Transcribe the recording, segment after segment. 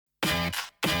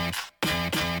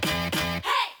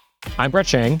I'm Brett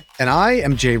Chang. And I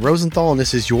am Jay Rosenthal, and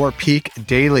this is your Peak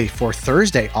Daily for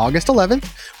Thursday, August 11th,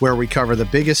 where we cover the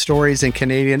biggest stories in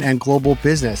Canadian and global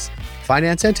business,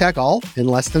 finance and tech, all in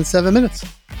less than 7 minutes.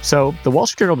 So the Wall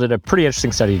Street Journal did a pretty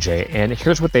interesting study, Jay, and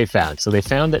here's what they found. So they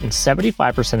found that in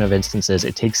 75% of instances,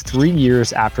 it takes 3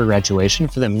 years after graduation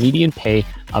for the median pay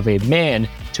of a man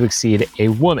to exceed a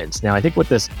woman's. Now, I think what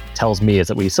this tells me is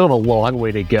that we still have a long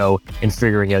way to go in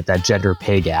figuring out that gender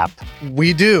pay gap.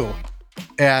 We do.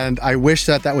 And I wish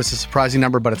that was a surprising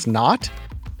number, but it's not.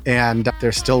 And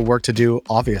there's still work to do,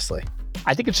 obviously.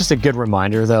 I think it's just a good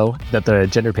reminder, though, that the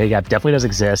gender pay gap definitely does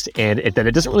exist and that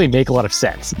it doesn't really make a lot of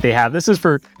sense. This is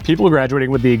for people graduating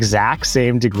with the exact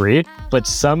same degree, but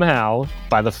somehow,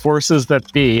 by the forces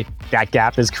that be, that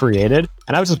gap is created.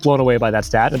 And I was just blown away by that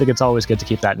stat. I think it's always good to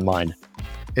keep that in mind.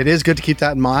 It is good to keep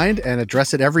that in mind and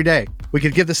address it every day. We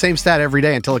could give the same stat every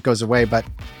day until it goes away, but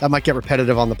that might get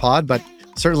repetitive on the pod, but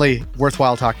certainly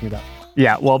worthwhile talking about.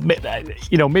 Yeah, well,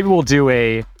 maybe we'll do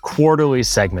a quarterly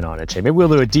segment on it, Jay. Maybe we'll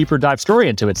do a deeper dive story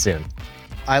into it soon.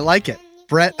 I like it.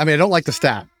 Brett, I don't like the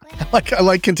stat. I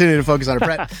like continuing to focus on it.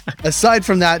 Brett, aside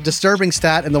from that disturbing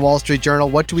stat in the Wall Street Journal,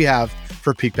 what do we have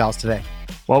for Peak Pals today?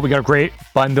 Well, we got a great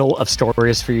bundle of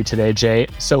stories for you today, Jay.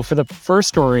 So for the first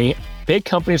story, big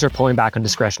companies are pulling back on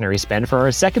discretionary spend. For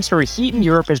our second story, heat in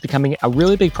Europe is becoming a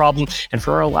really big problem. And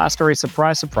for our last story,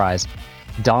 surprise, surprise,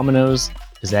 Dominos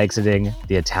is exiting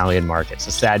the Italian market. It's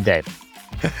a sad day.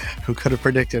 Who could have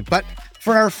predicted? But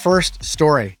for our first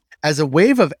story, as a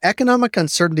wave of economic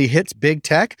uncertainty hits big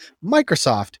tech,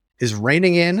 Microsoft is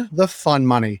reining in the fun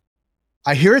money.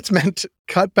 I hear it's meant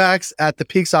cutbacks at the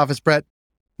Peaks office, Brett.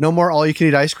 No more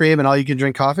all-you-can-eat ice cream and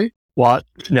all-you-can-drink coffee? Well,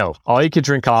 no.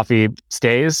 All-you-can-drink coffee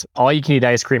stays. All-you-can-eat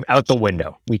ice cream out the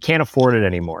window. We can't afford it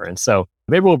anymore. And so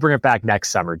maybe we'll bring it back next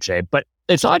summer, Jay. But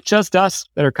it's not just us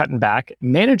that are cutting back.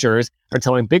 Managers are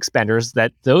telling big spenders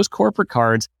that those corporate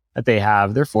cards that they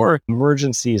have, they're for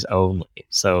emergencies only.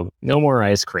 So no more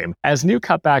ice cream. As new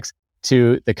cutbacks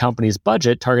to the company's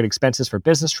budget target expenses for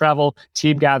business travel,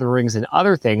 team gatherings, and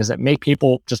other things that make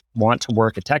people just want to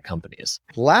work at tech companies.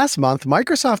 Last month,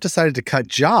 Microsoft decided to cut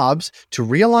jobs to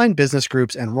realign business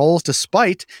groups and roles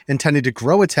despite intending to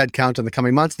grow its headcount in the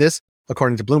coming months. This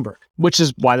according to Bloomberg. Which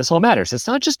is why this all matters. It's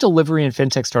not just delivery and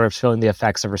fintech startups feeling the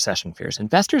effects of recession fears.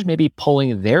 Investors may be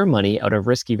pulling their money out of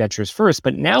risky ventures first,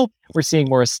 but now we're seeing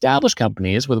more established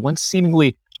companies with once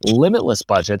seemingly limitless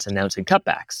budgets announcing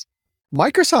cutbacks.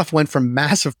 Microsoft went from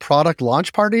massive product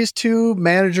launch parties to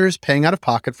managers paying out of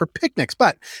pocket for picnics,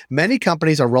 but many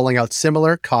companies are rolling out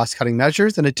similar cost-cutting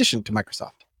measures in addition to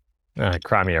Microsoft.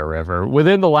 Crimea River.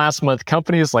 Within the last month,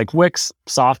 companies like Wix,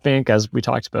 SoftBank, as we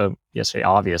talked about yesterday,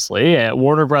 obviously,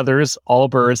 Warner Brothers,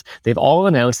 Allbirds, they've all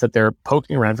announced that they're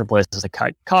poking around for places to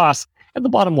cut costs. And the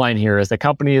bottom line here is that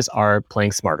companies are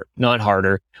playing smarter, not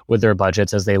harder, with their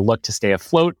budgets as they look to stay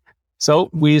afloat. So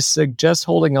we suggest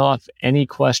holding off any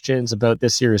questions about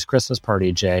this year's Christmas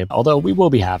party, Jay, although we will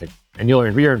be having, and you're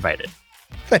invited.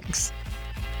 Thanks.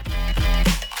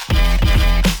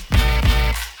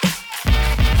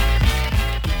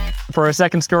 For our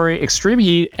second story, extreme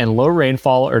heat and low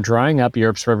rainfall are drying up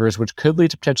Europe's rivers, which could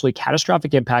lead to potentially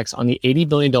catastrophic impacts on the $80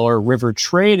 billion river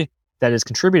trade that has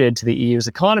contributed to the EU's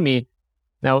economy.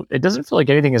 Now, it doesn't feel like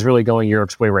anything is really going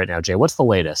Europe's way right now, Jay. What's the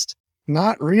latest?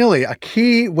 Not really. A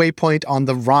key waypoint on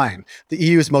the Rhine, the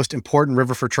EU's most important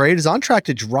river for trade, is on track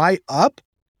to dry up,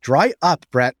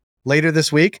 Brett, later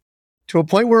this week to a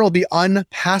point where it'll be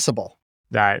unpassable.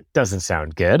 That doesn't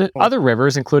sound good. Other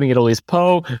rivers, including Italy's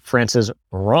Po, France's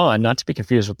Rhône, not to be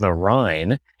confused with the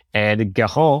Rhine, and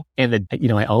Garonne, and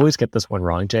I always get this one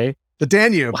wrong, Jay. The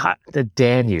Danube. The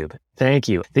Danube. Thank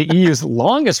you. The EU's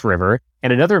longest river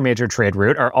and another major trade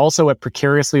route are also at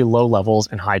precariously low levels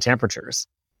and high temperatures.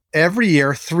 Every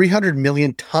year, 300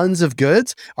 million tons of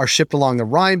goods are shipped along the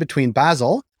Rhine between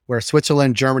Basel, where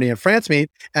Switzerland, Germany, and France meet,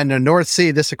 and the North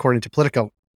Sea, this according to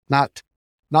Politico.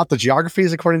 Not the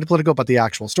geographies according to Politico, but the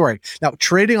actual story. Now,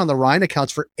 trading on the Rhine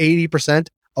accounts for 80%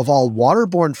 of all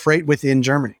waterborne freight within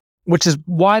Germany. Which is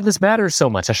why this matters so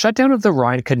much. A shutdown of the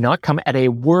Rhine could not come at a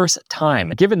worse time,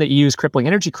 given the EU's crippling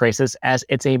energy crisis, as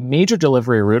it's a major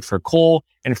delivery route for coal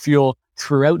and fuel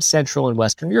throughout Central and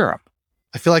Western Europe.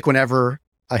 I feel like whenever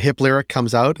a hip lyric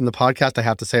comes out in the podcast, I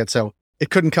have to say it. So it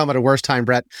couldn't come at a worse time,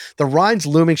 Brett. The Rhine's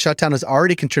looming shutdown has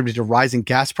already contributed to rising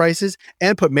gas prices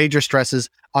and put major stresses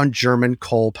on German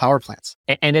coal power plants.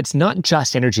 And it's not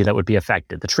just energy that would be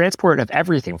affected. The transport of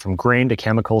everything from grain to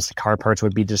chemicals to car parts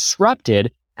would be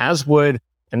disrupted, as would,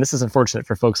 and this is unfortunate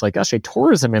for folks like us,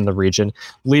 tourism in the region,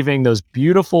 leaving those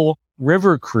beautiful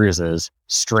river cruises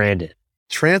stranded.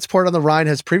 Transport on the Rhine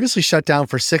has previously shut down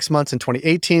for 6 months in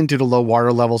 2018 due to low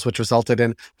water levels, which resulted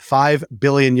in €5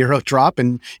 billion drop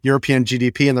in European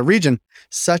GDP in the region.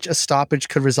 Such a stoppage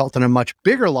could result in a much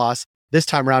bigger loss this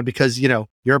time around because,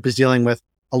 Europe is dealing with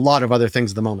a lot of other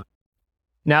things at the moment.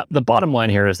 Now, the bottom line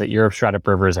here is that Europe's dried up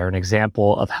rivers are an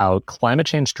example of how climate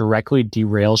change directly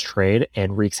derails trade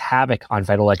and wreaks havoc on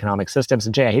vital economic systems.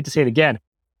 And Jay, I hate to say it again,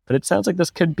 but it sounds like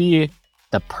this could be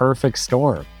the perfect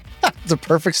storm. It's a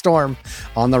perfect storm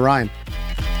on the Rhine.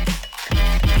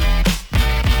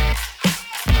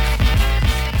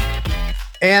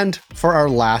 And for our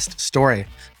last story,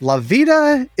 La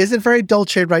Vida isn't very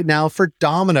dolce right now for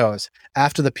Domino's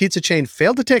after the pizza chain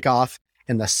failed to take off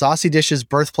in the saucy dishes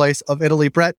birthplace of Italy.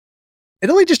 Brett,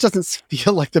 Italy just doesn't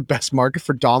feel like the best market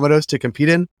for Domino's to compete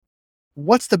in.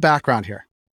 What's the background here?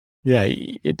 Yeah,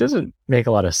 it doesn't make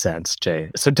a lot of sense, Jay.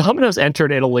 So Domino's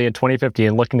entered Italy in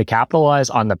 2015 looking to capitalize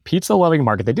on the pizza-loving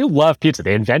market. They do love pizza.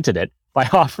 They invented it by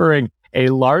offering a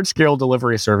large-scale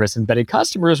delivery service and betting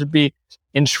customers would be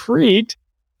intrigued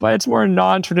by its more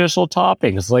non-traditional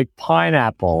toppings like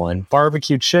pineapple and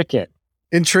barbecue chicken.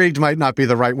 Intrigued might not be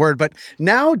the right word, but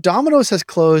now Domino's has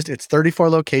closed its 34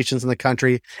 locations in the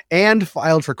country and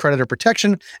filed for creditor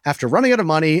protection after running out of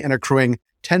money and accruing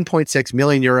 €10.6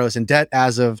 million in debt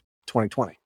as of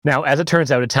 2020. Now, as it turns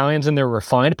out, Italians and their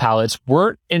refined palates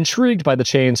weren't intrigued by the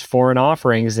chain's foreign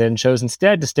offerings and chose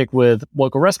instead to stick with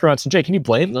local restaurants. And Jay, can you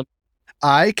blame them?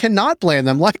 I cannot blame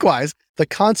them. Likewise, the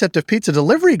concept of pizza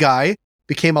delivery guy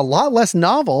became a lot less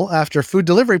novel after food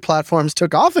delivery platforms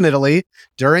took off in Italy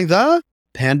during the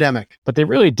pandemic. But they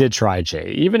really did try,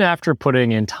 Jay. Even after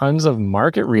putting in tons of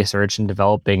market research and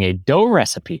developing a dough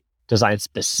recipe designed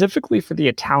specifically for the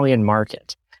Italian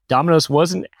market, Domino's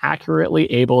wasn't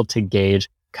accurately able to gauge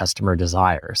customer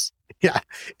desires. Yeah,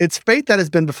 it's fate that has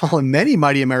been befallen many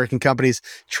mighty American companies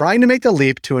trying to make the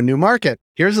leap to a new market.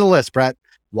 Here's the list, Brett.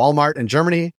 Walmart in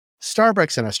Germany,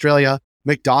 Starbucks in Australia,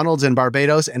 McDonald's in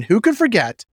Barbados, and who could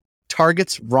forget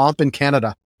Target's romp in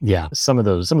Canada. Yeah, some of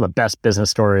the best business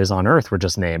stories on earth were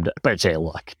just named. But Jay,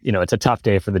 look, it's a tough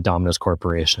day for the Domino's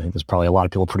Corporation. I think there's probably a lot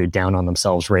of people pretty down on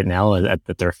themselves right now at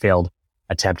their failed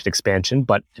attempted expansion.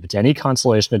 But if it's any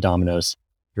consolation to Domino's,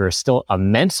 you're still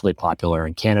immensely popular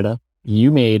in Canada.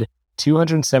 You made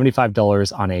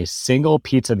 $275 on a single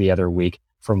pizza the other week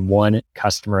from one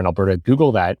customer in Alberta.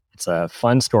 Google that. It's a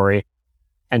fun story.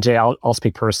 And Jay, I'll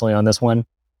speak personally on this one.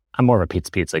 I'm more of a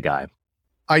pizza guy.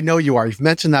 I know you are. You've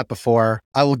mentioned that before.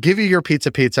 I will give you your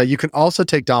pizza. You can also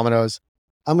take Domino's.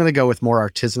 I'm going to go with more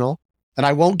artisanal. And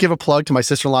I won't give a plug to my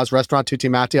sister-in-law's restaurant, Tutti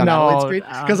Matti on Adelaide Street,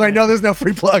 because I know there's no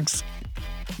free plugs.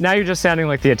 Now you're just sounding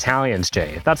like the Italians,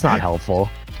 Jay. That's not helpful.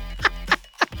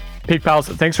 Peak Pals,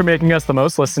 thanks for making us the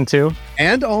most listened to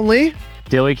and only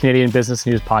daily Canadian business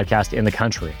news podcast in the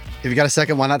country. If you got a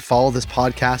second, why not follow this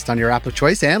podcast on your app of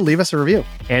choice and leave us a review?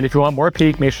 And if you want more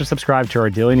Peak, make sure to subscribe to our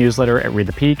daily newsletter at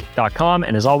readthepeak.com.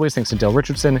 And as always, thanks to Dale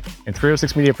Richardson and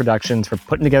 306 Media Productions for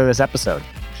putting together this episode.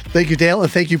 Thank you, Dale,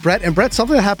 and thank you, Brett. And Brett,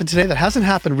 something that happened today that hasn't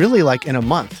happened really like in a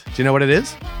month. Do you know what it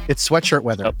is? It's sweatshirt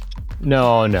weather. Oh.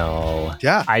 No.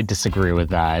 Yeah. I disagree with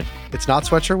that. It's not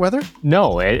sweatshirt weather?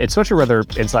 No, it's sweatshirt weather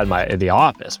inside the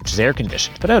office, which is air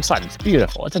conditioned. But outside, it's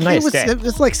beautiful. It's a nice day.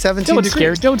 It's like 17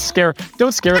 degrees. Don't scare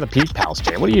the Peak Pals,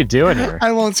 Jay. What are you doing here?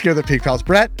 I won't scare the Peak Pals.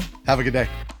 Brett, have a good day.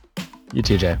 You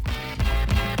too, Jay.